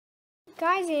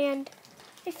guys, and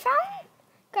I found,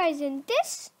 guys, in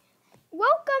this,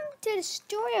 welcome to the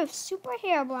story of Super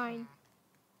Herobrine.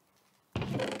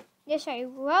 Yes, I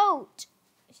wrote,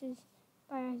 this is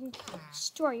the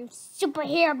story of Super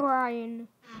Herobrine,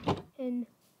 and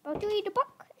about to read the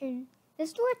book, and the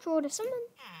story told of someone,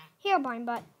 Herobrine,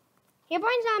 but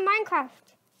Herobrine's on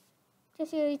Minecraft.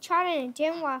 Just really tried it and it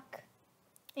didn't work,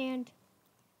 and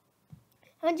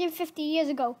 150 years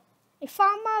ago, a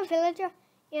farmer, villager,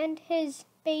 and his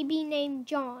baby named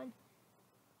John.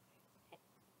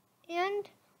 And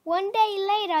one day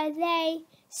later, they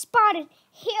spotted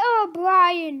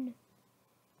Herobrine.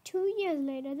 2 years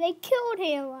later, they killed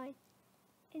Herobrine.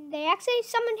 And they actually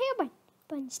summoned Herobrine,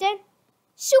 but instead,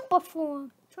 super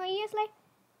form. 20 years later,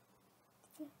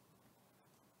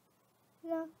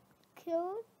 they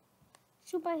killed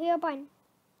Super Herobrine.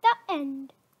 The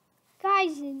end.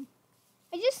 Guys,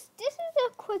 this is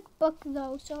a quick book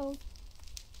though, so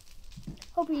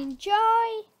hope you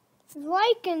enjoy.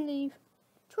 Like and leave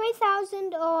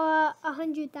 20,000 or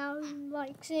 100,000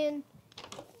 likes, and